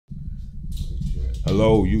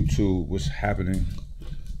Hello YouTube, what's happening?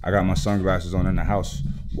 I got my sunglasses on in the house.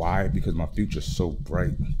 Why? Because my future's so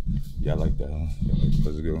bright. Yeah, I like that, huh? Yeah,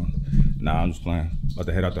 that's a good one. Nah, I'm just playing. About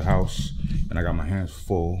to head out the house, and I got my hands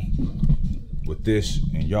full with this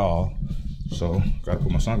and y'all. So, gotta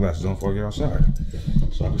put my sunglasses on before I get outside,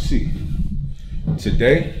 so I can see.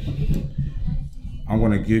 Today, I'm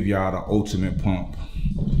gonna give y'all the ultimate pump.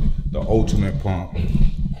 The ultimate pump.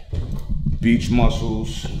 Beach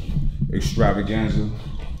muscles, extravaganza.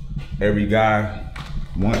 Every guy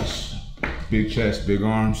wants big chest, big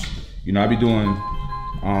arms. You know, I be doing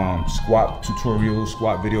squat tutorials,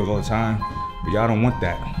 squat videos all the time, but y'all don't want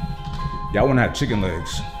that. Y'all wanna have chicken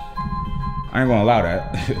legs. I ain't gonna allow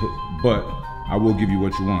that, but I will give you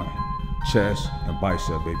what you want. Chest and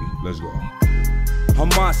bicep, baby. Let's go. A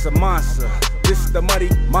monster. This is the money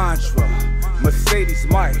mantra. Mercedes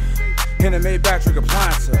Mike. In a Maybach trigger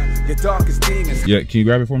planter. Your darkest demons. Yeah, can you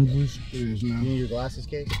grab it for me, please? You need your glasses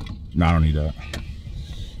case? No, I don't need that.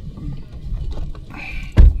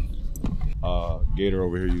 Gator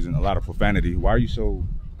over here using a lot of profanity. Why are you so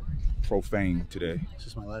profane today? It's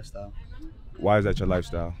just my lifestyle. Why is that your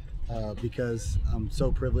lifestyle? Because I'm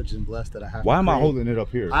so privileged and blessed that I have. Why am I holding it up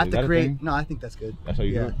here? I have to create. No, I think that's good. That's how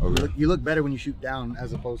you do it? Okay. You look better when you shoot down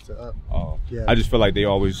as opposed to up. Oh, yeah. I just feel like they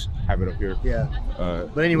always have it up here. Yeah.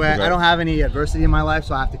 But anyway, I don't have any adversity in my life,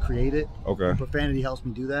 so I have to create it. Okay. And profanity helps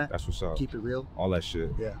me do that. That's what's up. Keep it real. All that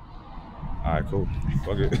shit. Yeah. All right, cool.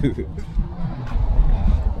 Fuck it.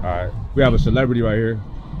 All right, we have a celebrity right here.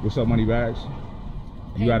 What's up, Money Bags?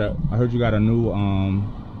 You got a? I heard you got a new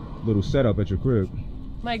little setup at your crib.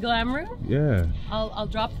 My glam room? Yeah. I'll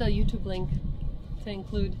drop the YouTube link to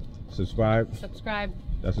include. Subscribe.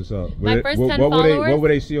 That's what's up. My first 10 followers. What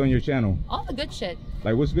would they see on your channel? All the good shit.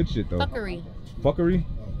 Like what's good shit though? Fuckery. Fuckery?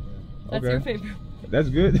 That's your favorite. That's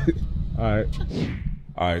good. All right.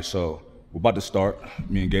 All right. So we're about to start.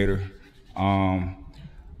 Me and Gator.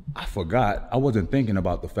 I forgot. I wasn't thinking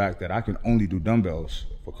about the fact that I can only do dumbbells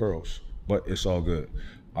for curls, but it's all good.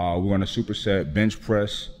 We're gonna superset bench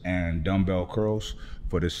press and dumbbell curls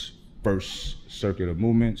for this first circuit of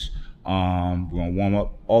movements. We're gonna warm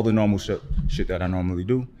up all the normal shit that I normally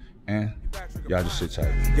do, and y'all just sit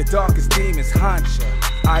tight. Your darkest demons haunt ya.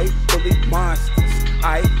 I believe monsters.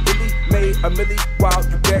 I really made a milli while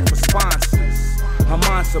you get responses. A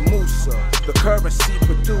monster Musa, the currency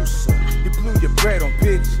producer. You blew your bread on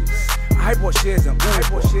bitches. I bought shares in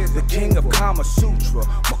Uber, the king of Kama Sutra.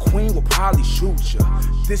 My queen will probably shoot ya.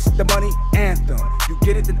 This is the money anthem. You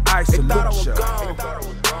get it, then I salute ya.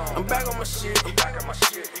 I'm back on my shit.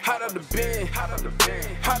 Hot out the bin. Hot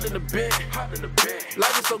in the bin.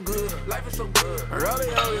 Life is so good. Roll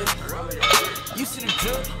it. You see the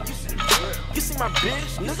drip. You see my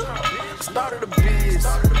bitch, nigga. Started a biz. A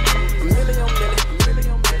million.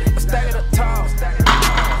 I'm stacking up tall.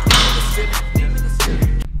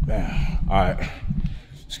 Bam. All right,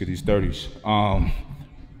 let's get these 30s.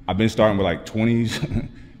 I've been starting with like 20s,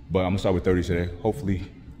 but I'm gonna start with 30s today. Hopefully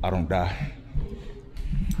I don't die.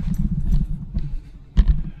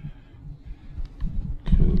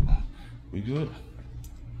 Cool. We good?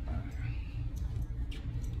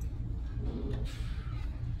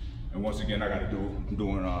 And once again, I'm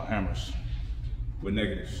doing hammers with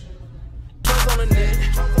negatives. On the net.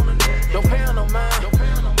 Don't pay on no mind.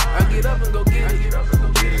 I get up and go get it.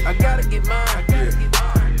 I gotta get mine.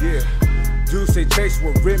 Yeah. Juice and Chase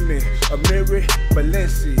will rim me. A mirror,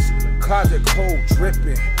 Balenci's. Closet cold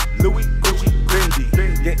dripping. Louis, Gucci,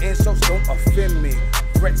 Fendi. Your insults don't offend me.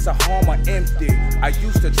 Threats are home are empty. I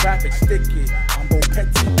used to traffic sticky. I'm more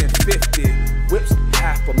petty than 50. Whips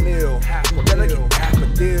half a mil. Delegate half a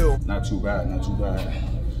deal. Not too bad.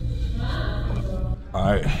 All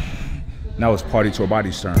right. Now it's Party to a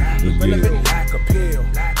Body's turn. Let's get it. Lack appeal.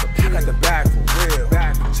 I got the bag for real.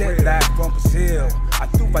 Jet lag from Brazil. I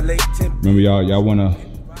threw my late 10. Remember y'all wanna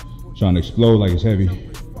trying to explode like it's heavy.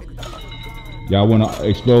 Y'all wanna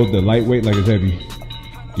explode the lightweight like it's heavy.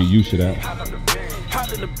 Get used to that. Hot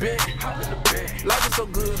in the bin. Life is so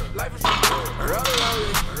good. Roll.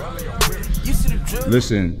 You see the drip.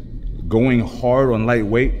 Listen, going hard on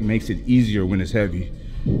lightweight makes it easier when it's heavy.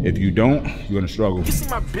 If you don't, you're gonna struggle. You see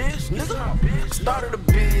my bitch, nigga. Started a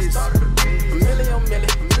biz. A million.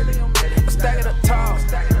 I'm stacking up tall.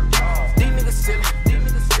 These niggas silly.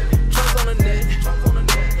 Trunks on the net.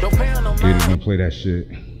 Don't pay on no mind. Gator, don't play that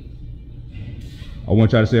shit. I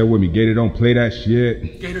want y'all to say it with me. Gator, don't play that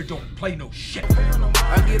shit. Gator, don't play no shit.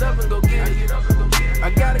 I get up and go get it.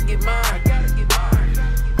 I gotta get mine.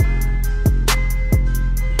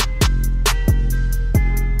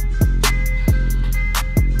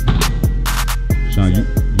 Sean, you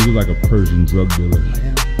look like a Persian drug dealer. I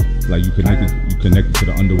am. like you connected to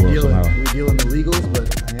the underworld somehow. We deal in the legals,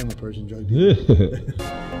 but I am a Persian drug dealer.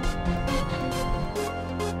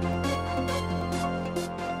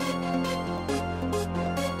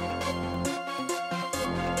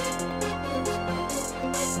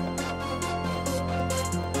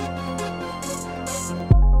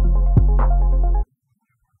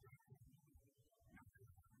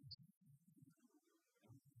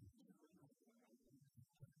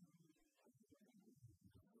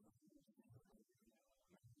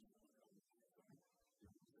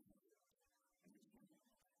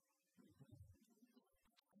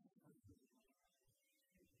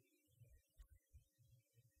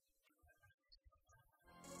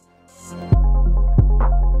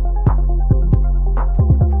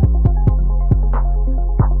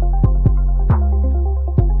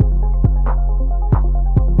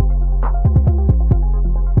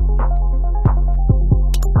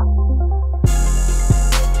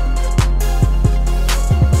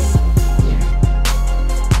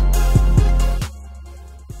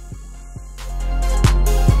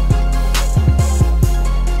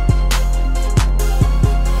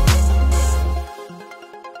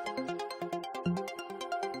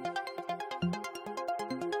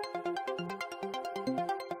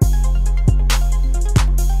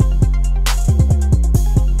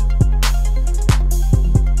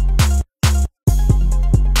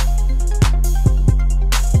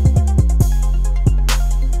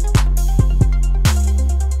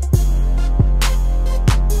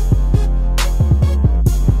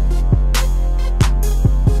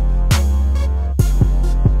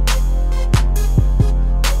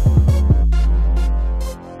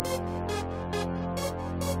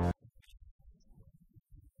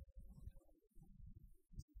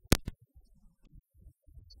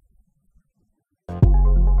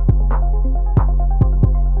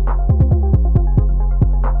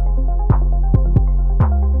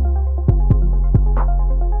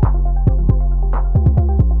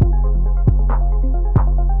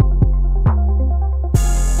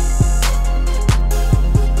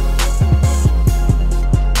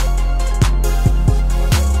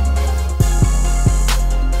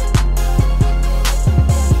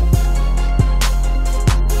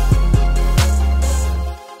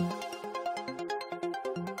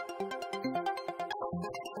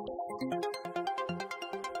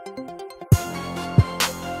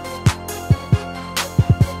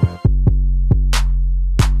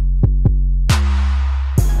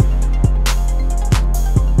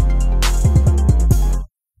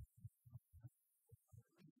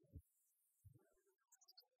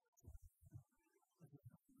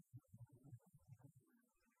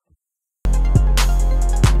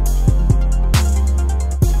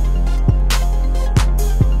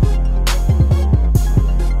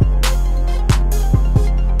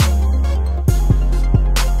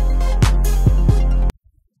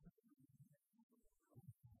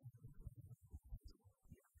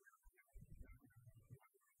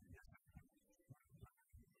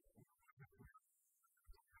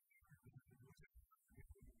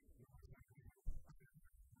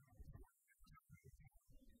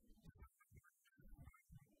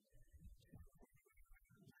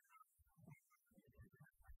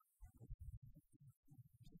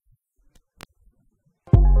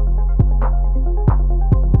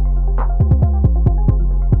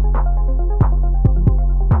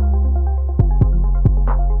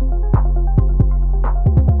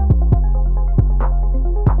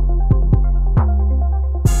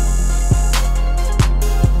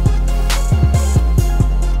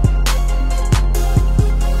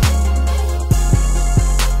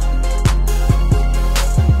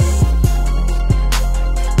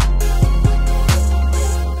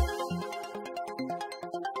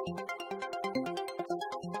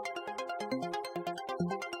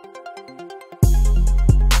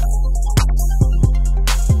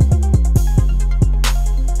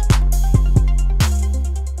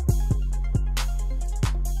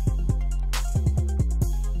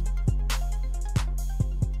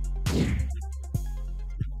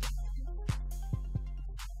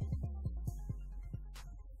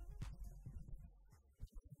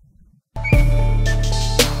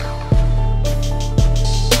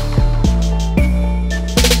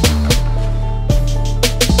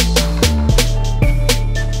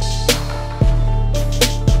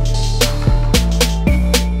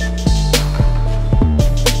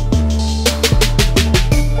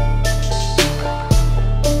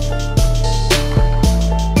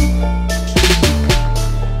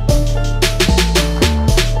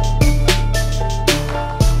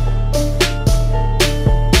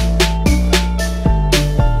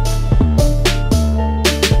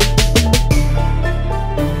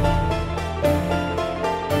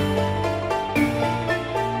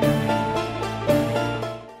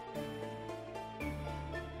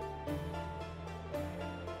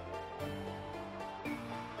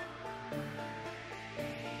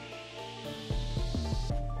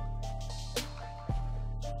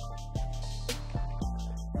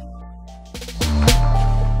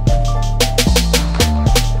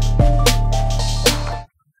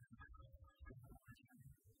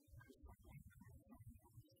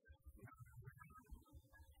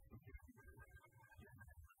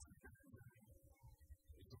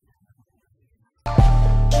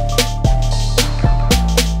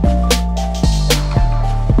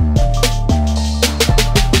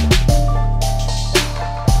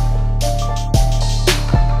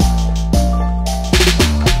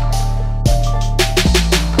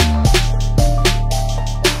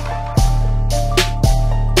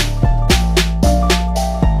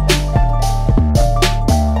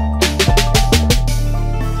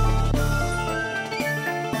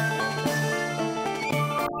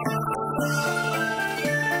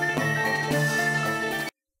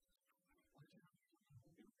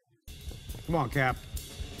 Come on, Cap.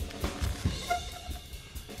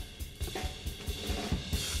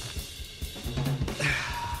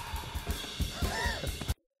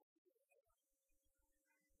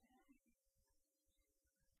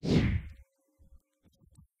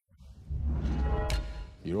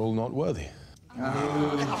 You're all not worthy. Come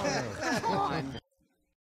on.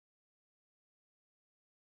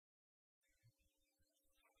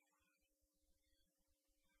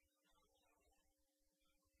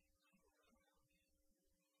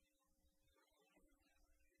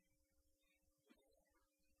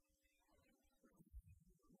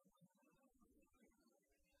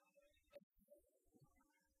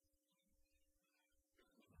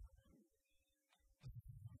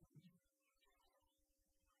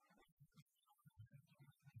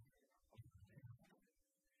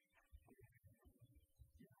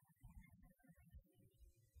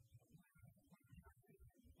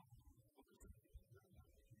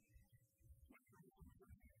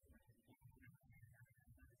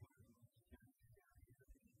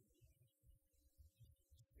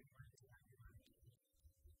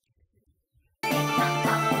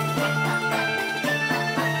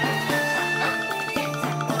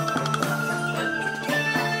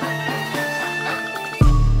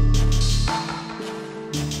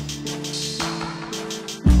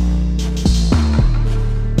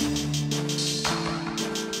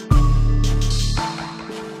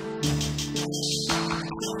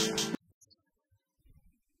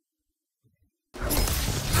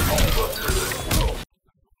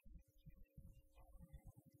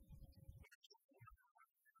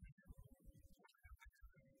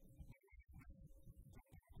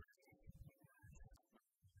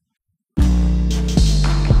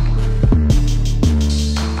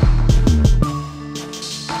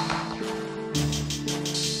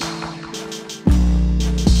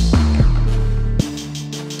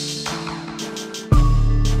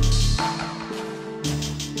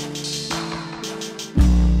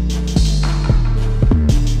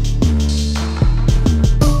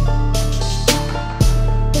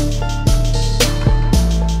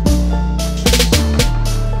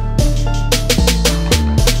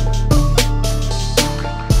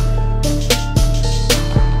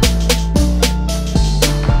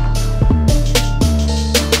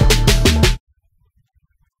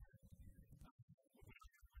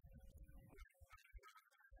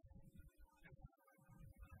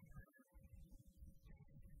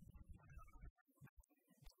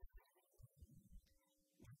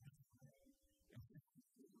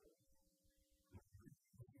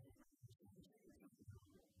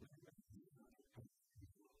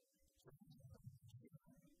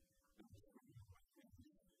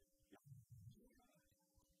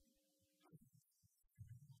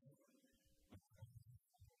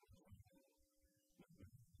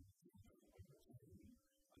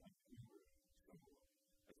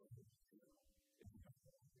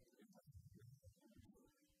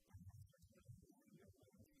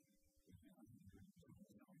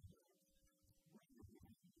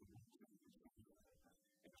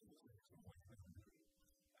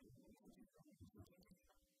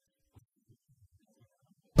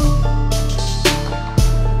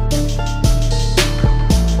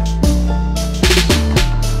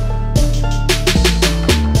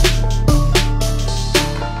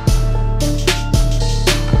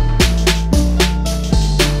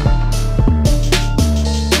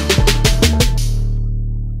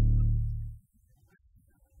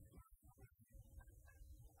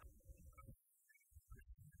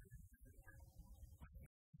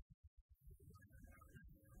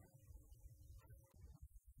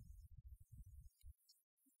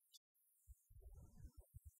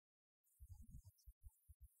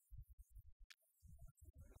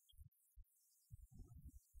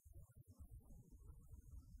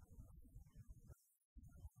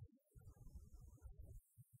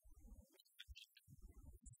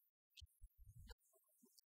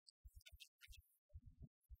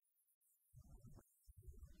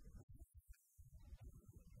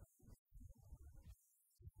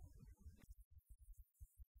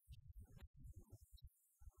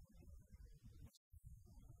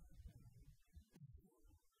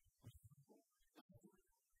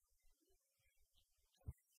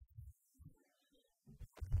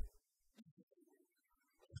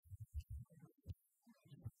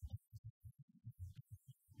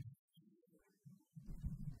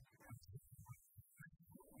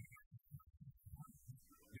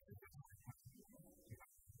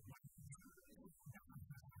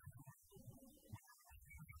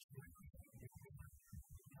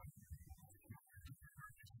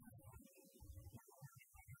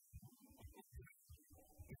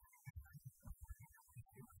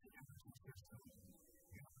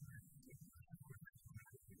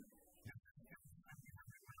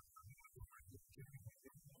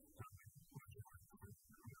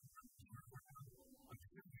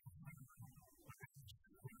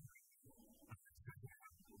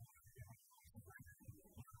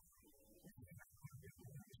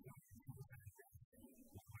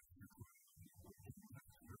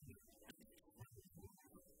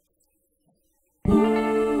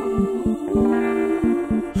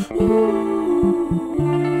 Ooh.